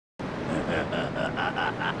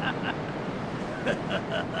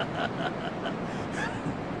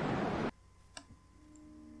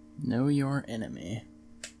Know your enemy.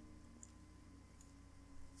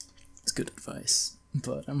 It's good advice,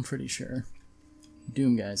 but I'm pretty sure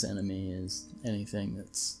Doomguy's enemy is anything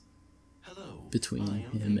that's between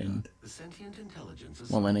him and,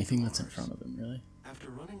 well, anything that's in front of him, really. After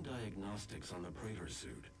running diagnostics on the Praetor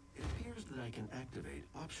suit, it appears that I can activate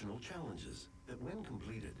optional challenges that, when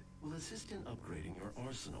completed, will assist in upgrading your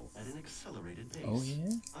arsenal at an accelerated pace. Oh,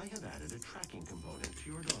 yeah? I have added a tracking component to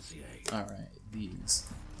your dossier. Alright, these.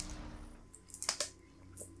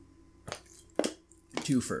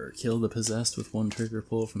 2 for kill the possessed with 1 trigger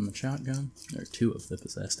pull from the shotgun. Or 2 of the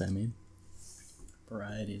possessed, I mean.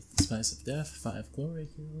 Variety of the Spice of Death, 5 glory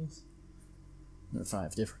kills. Or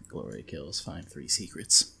 5 different glory kills, find 3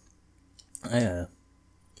 secrets.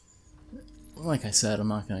 Like I said, I'm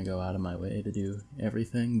not going to go out of my way to do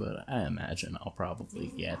everything, but I imagine I'll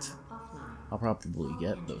probably get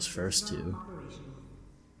those first 2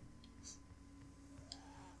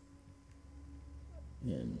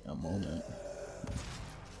 in a moment.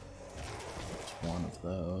 One of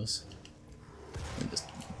those. And just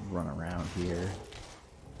run around here.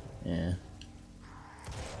 Yeah.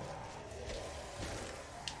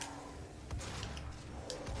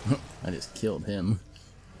 I just killed him.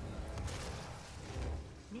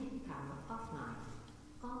 Main power offline.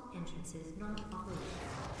 All entrances not operational.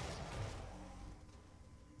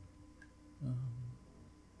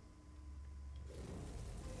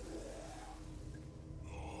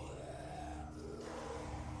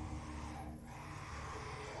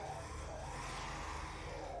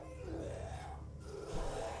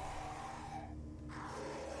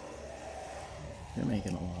 You're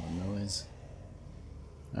making a lot of noise.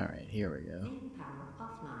 Alright, here we go. Main power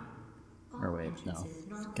offline. All Or wait, no. entrances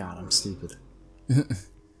not God, I'm operational. stupid.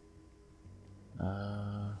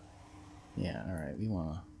 Yeah, alright, we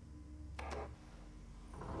wanna...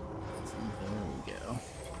 There we go.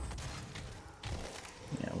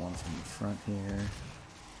 Yeah, 1 from the front here.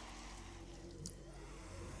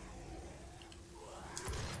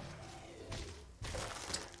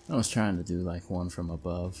 I was trying to do like 1 from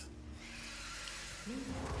above.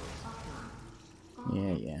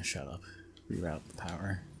 Yeah, shut up. Reroute the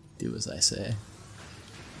power. Do as I say.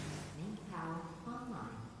 Main power online.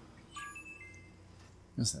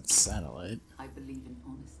 What's that satellite? I believe in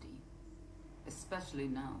honesty, especially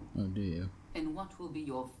now, Oh, do you? in what will be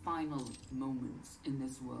your final moments in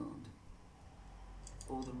this world.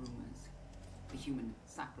 All the rumors, the human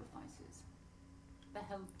sacrifices, the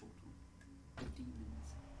hell portal, the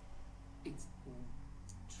demons. It's all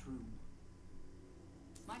true.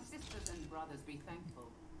 My sisters and brothers, be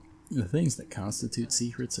thankful. The things that constitute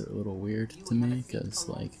secrets are a little weird to me, because,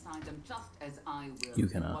 like, you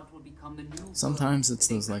can, sometimes it's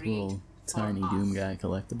those, like, little tiny Doomguy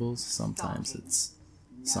collectibles, sometimes it's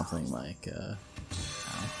something like,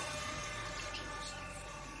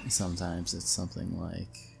 sometimes it's something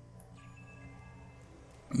like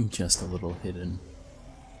just a little hidden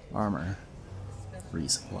armor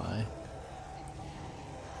resupply.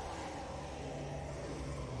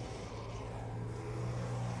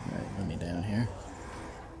 Alright, let me down here.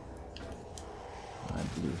 I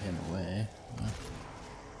blew him away.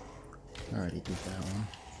 I already did that one.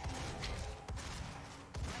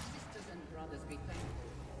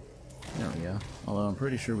 There we go. Although I'm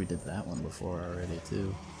pretty sure we did that one before already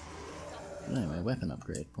too. But anyway, weapon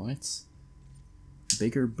upgrade points.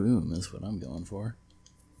 Bigger boom is what I'm going for.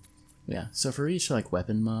 Yeah, so for each like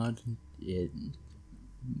weapon mod, the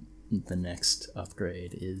next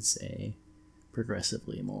upgrade is a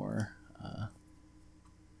progressively more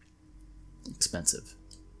expensive.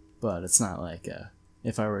 But it's not like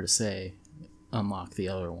if I were to say unlock the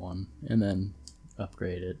other one and then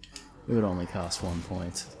upgrade it, it would only cost 1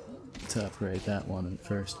 point to upgrade that one at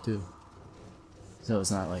first too. So it's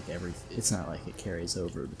not like it's not like it carries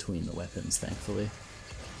over between the weapons, thankfully.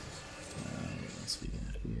 What else we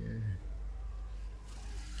got here?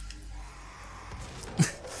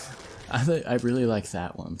 I really like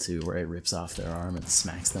that one too, where it rips off their arm and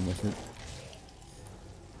smacks them with it.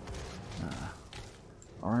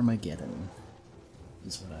 Armageddon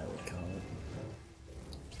is what I would call it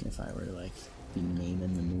if I were to like be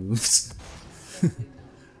naming the moves.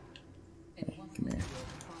 Hey, come here.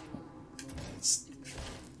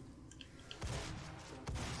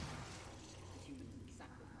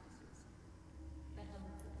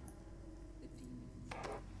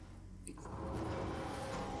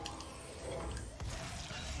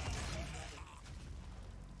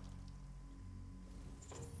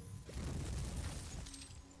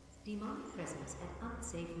 Demonic presence at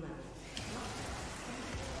unsafe level.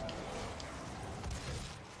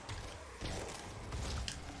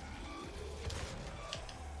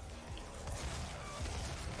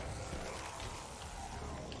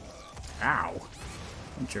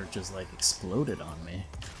 jerk just like exploded on me.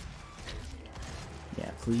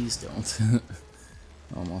 Yeah, please don't.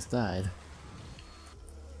 Almost died.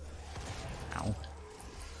 Ow.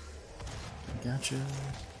 Gotcha.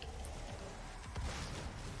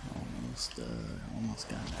 Almost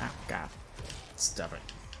got it. Ow, God. Stop it.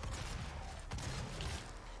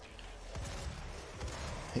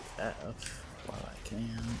 Pick that up while I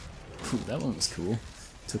can. Ooh, that one was cool.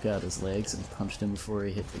 Took out his legs and punched him before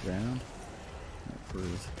he hit the ground. I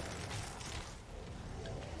approve.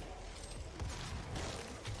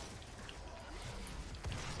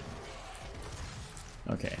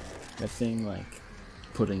 Okay, that thing like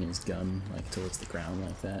putting his gun like towards the ground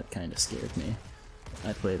like that kind of scared me.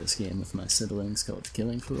 I play this game with my siblings called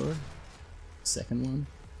Killing Floor. Second one,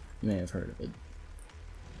 you may have heard of it.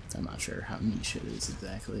 I'm not sure how niche it is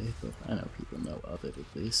exactly, but I know people know of it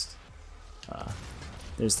at least.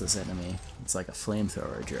 There's this enemy, it's like a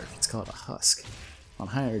flamethrower jerk, it's called a husk. On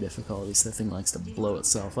higher difficulties, that thing likes to blow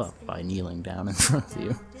itself up by kneeling down in front of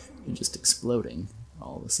you and just exploding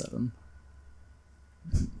all of a sudden.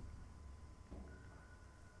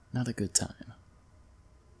 Not a good time.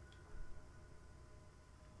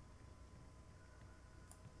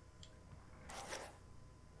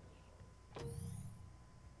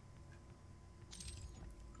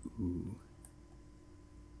 Ooh.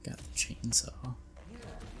 Got the chainsaw.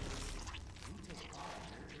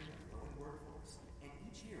 And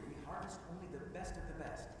each year we harvest only the best of the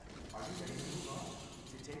best. Are you ready to move on?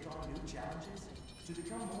 To take on new challenges? To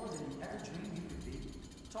become more than you ever dreamed you could be?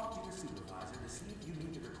 Talk to your supervisor to see if you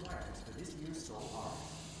meet the requirements for this year's soul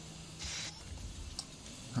harvest.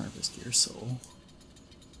 Harvest your soul.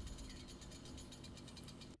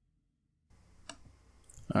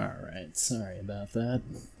 Alright, sorry about that.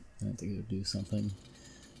 I had to go do something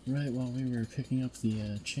right while we were picking up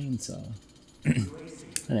the chainsaw.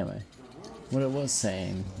 Anyway, what it was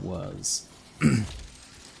saying was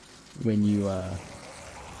when you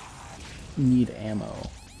need ammo,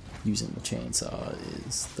 using the chainsaw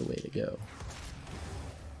is the way to go.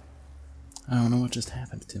 I don't know what just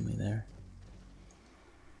happened to me there.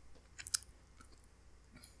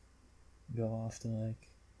 Go off to like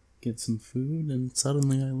get some food and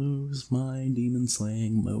suddenly I lose my demon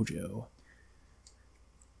slaying mojo.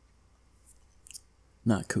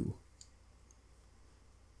 Not cool.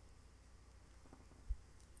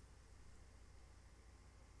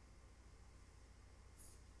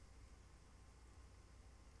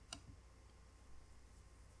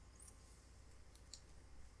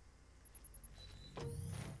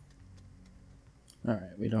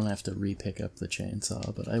 Alright, we don't have to re-pick up the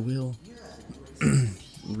chainsaw, but I will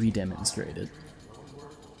re-demonstrate it.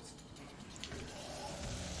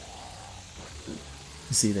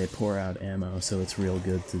 See, they pour out ammo, so it's real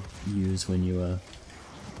good to use when you are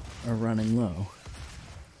running low.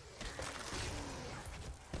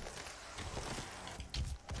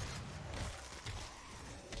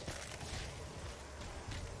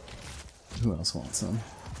 Who else wants some?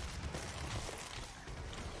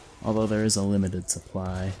 Although there is a limited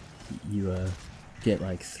supply, you get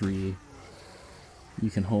like 3. You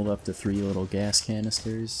can hold up to 3 little gas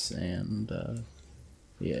canisters, and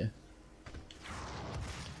yeah.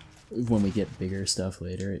 When we get bigger stuff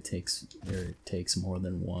later, it takes more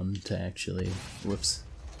than 1 to actually,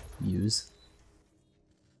 use.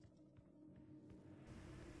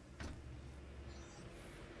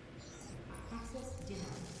 Access denied.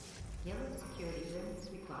 Yellow security clearance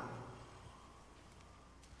required.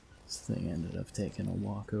 This thing ended up taking a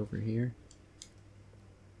walk over here.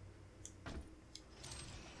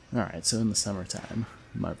 Alright, so in the summertime,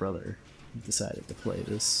 my brother decided to play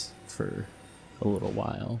this for a little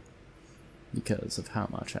while because of how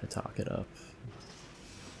much I talk it up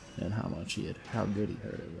and how good he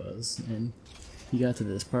heard it was. And he got to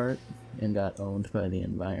this part and got owned by the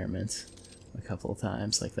environment a couple of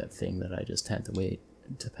times, like that thing that I just had to wait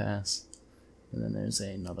to pass. And then there's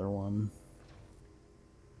another one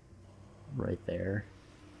right there.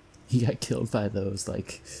 He got killed by those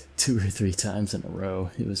like 2 or 3 times in a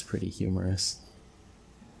row. It was pretty humorous.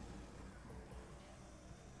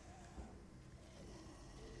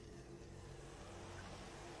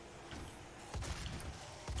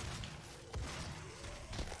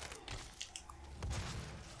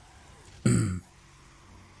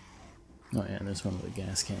 Oh yeah, there's one of the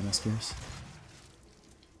gas canisters.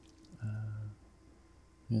 I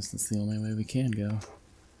guess that's the only way we can go.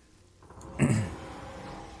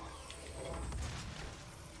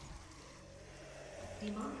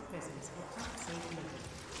 Demonic presence at unsafe limit.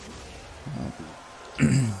 I'll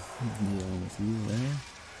be dealing with you there.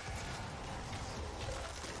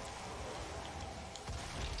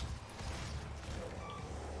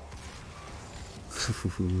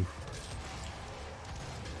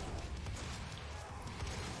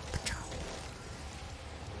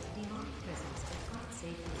 Demonic presence does not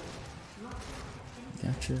save you.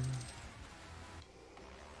 Lockdown. Gotcha.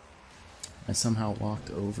 I somehow walked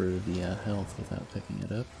over the health without picking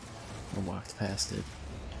it up, or walked past it.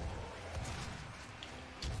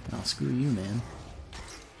 Oh, screw you, man.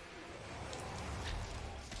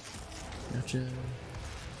 Gotcha.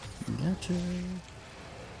 Gotcha.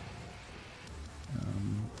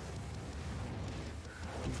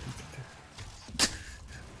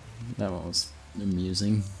 That one was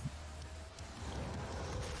amusing.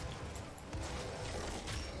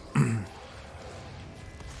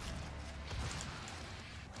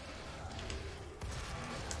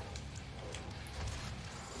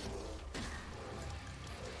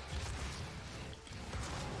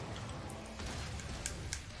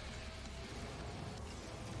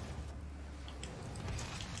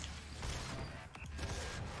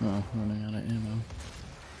 Oh, running out of ammo.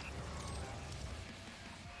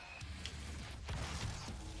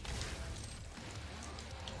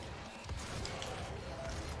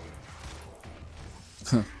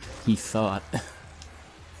 Huh, he thought.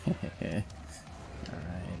 Alright,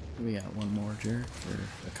 we got one more jerk, or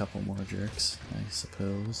a couple more jerks, I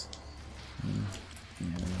suppose. Yeah,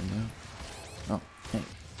 there we go. Oh, hey.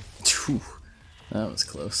 Phew, that was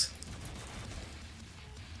close.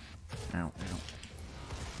 Ow, ow.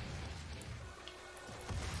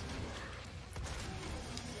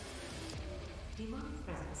 Demonic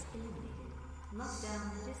presence eliminated. Lockdown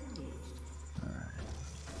disengaged.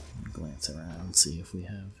 Glance around, see if we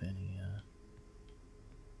have any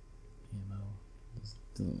ammo.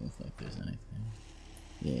 Doesn't look like there's anything.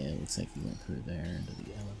 Yeah, it looks like he went through there into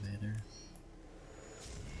the elevator.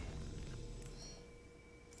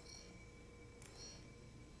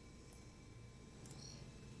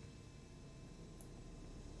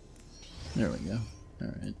 There we go.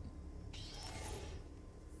 Alright.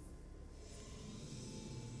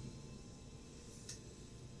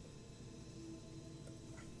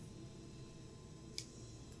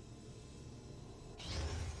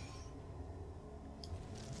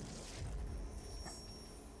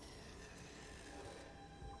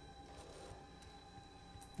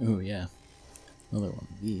 Oh yeah, another one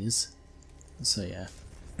of these. So yeah,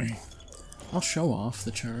 I'll show off the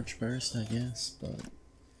charge burst, I guess, but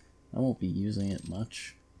I won't be using it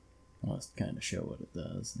much. I'll just kind of show what it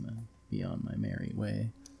does and then be on my merry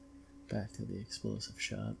way. Back to the explosive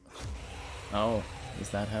shot. Oh, is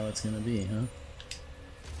that how it's gonna be, huh?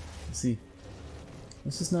 Let's see.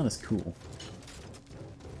 This is not as cool.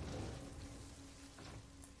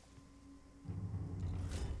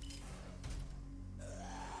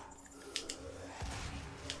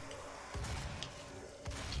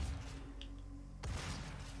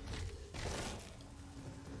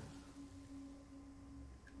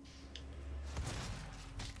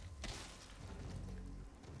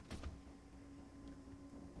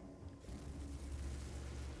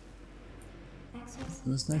 It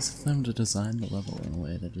was nice of them to design the level in a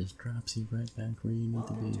way that just drops you right back where you need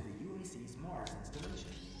to Welcome be. to the UAC's Mars installation,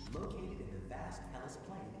 located in the vast Hellas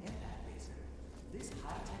Plain impact basin. This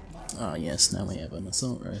high-tech mine Ah yes, now we have an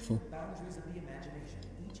assault rifle. boundaries of the imagination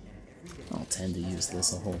each and every day. I'll tend to use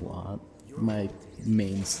this a whole lot. My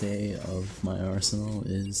mainstay of my arsenal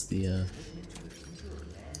is the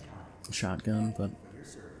shotgun, but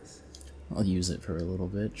I'll use it for a little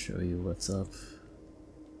bit, show you what's up.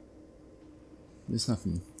 There's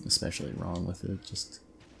nothing especially wrong with it, just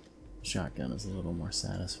shotgun is a little more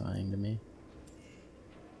satisfying to me.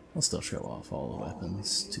 I'll still show off all the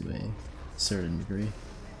weapons to a certain degree.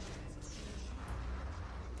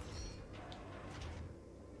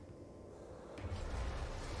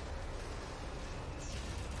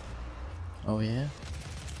 Oh yeah?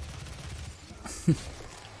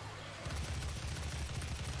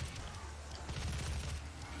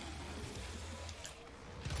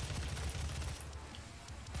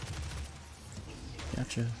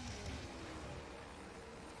 Gotcha.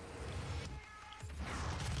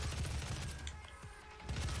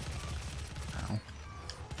 Ow.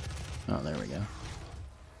 Oh, there we go.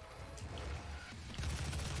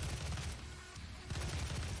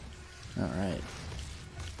 Alright.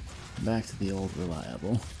 Back to the old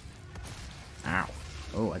reliable. Ow.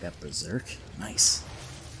 Oh, I got Berserk. Nice.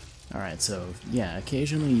 Alright, so, yeah,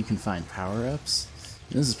 occasionally you can find power-ups.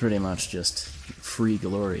 This is pretty much just free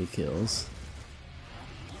glory kills.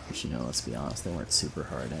 But, you know, let's be honest, they weren't super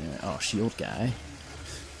hard anyway. Oh, shield guy.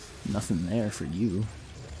 Nothing there for you.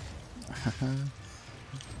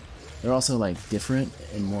 They're also, like, different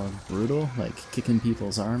and more brutal, like kicking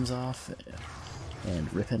people's arms off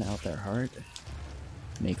and ripping out their heart.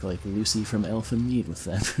 Make like Lucy from Elf and Mead with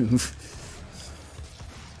that move.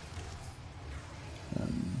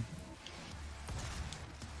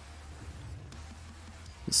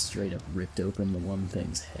 Just straight up ripped open the one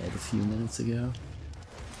thing's head a few minutes ago.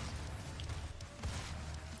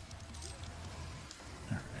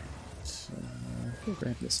 I'll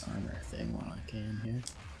grab this armor thing while I can here.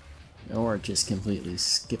 Or just completely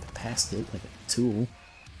skip past it like a tool.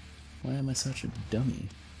 Why am I such a dummy?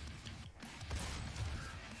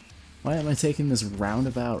 Why am I taking this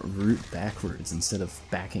roundabout route backwards instead of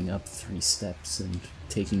backing up 3 steps and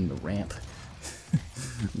taking the ramp?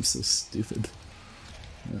 I'm so stupid.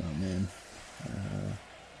 Oh man. I'll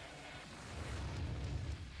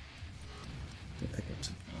pick up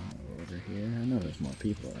some ammo over here. I know there's more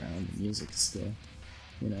people around. The music's still,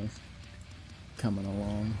 you know, coming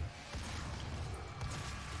along.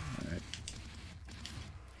 Alright.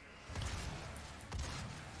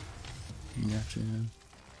 Gotcha.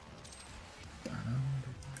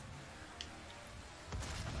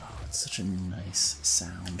 Oh, it's such a nice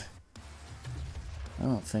sound. I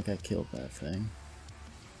don't think I killed that thing.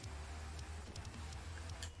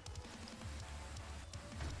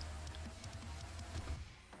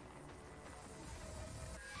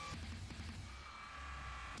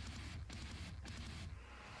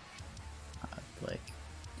 Like,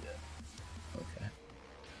 yeah. Okay.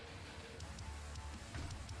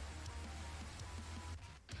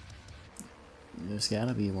 There's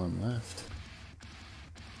gotta be one left.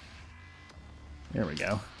 There we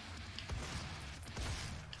go.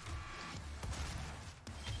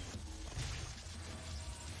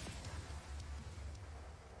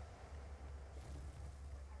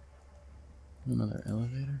 Another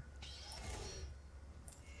elevator?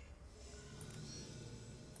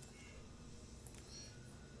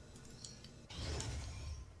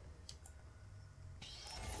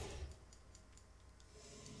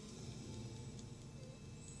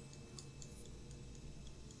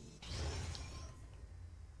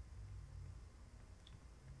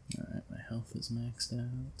 Alright, my health is maxed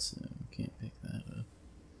out, so can't pick that up.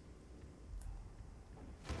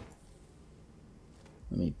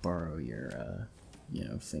 Let me borrow your, you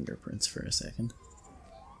know, fingerprints for a second.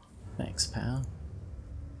 Thanks, pal.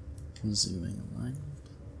 Zooming alignment.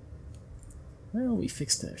 Well, we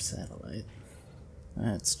fixed our satellite.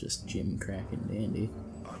 That's just Jim cracking dandy.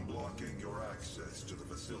 I'm blocking your access to the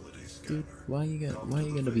facility scanner. Dude, why you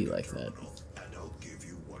gotta be like that? And I'll give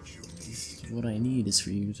you what you need. What I need is for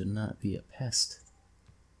you to not be a pest,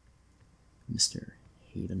 Mr.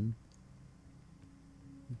 Hayden.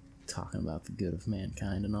 Talking about the good of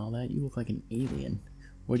mankind and all that. You look like an alien.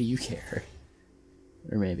 What do you care?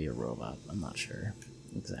 Or maybe a robot. I'm not sure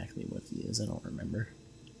exactly what he is. I don't remember.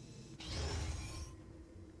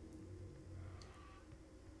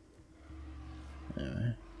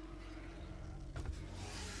 Anyway.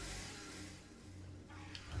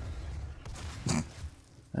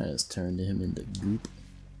 I just turned him into goop.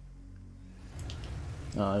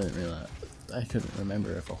 Oh, I didn't realize. I couldn't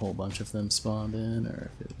remember if a whole bunch of them spawned in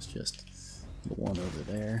or if it was just the one over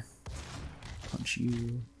there. Punch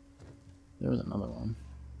you. There was another one.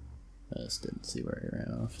 I just didn't see where he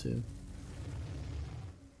ran off to.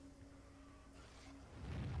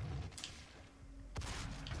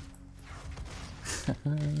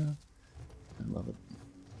 I love it.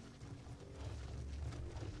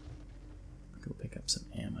 Go pick up some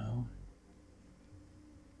ammo.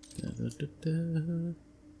 Da, da, da, da.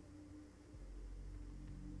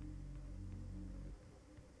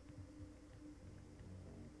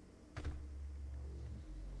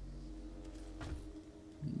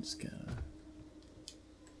 Just gotta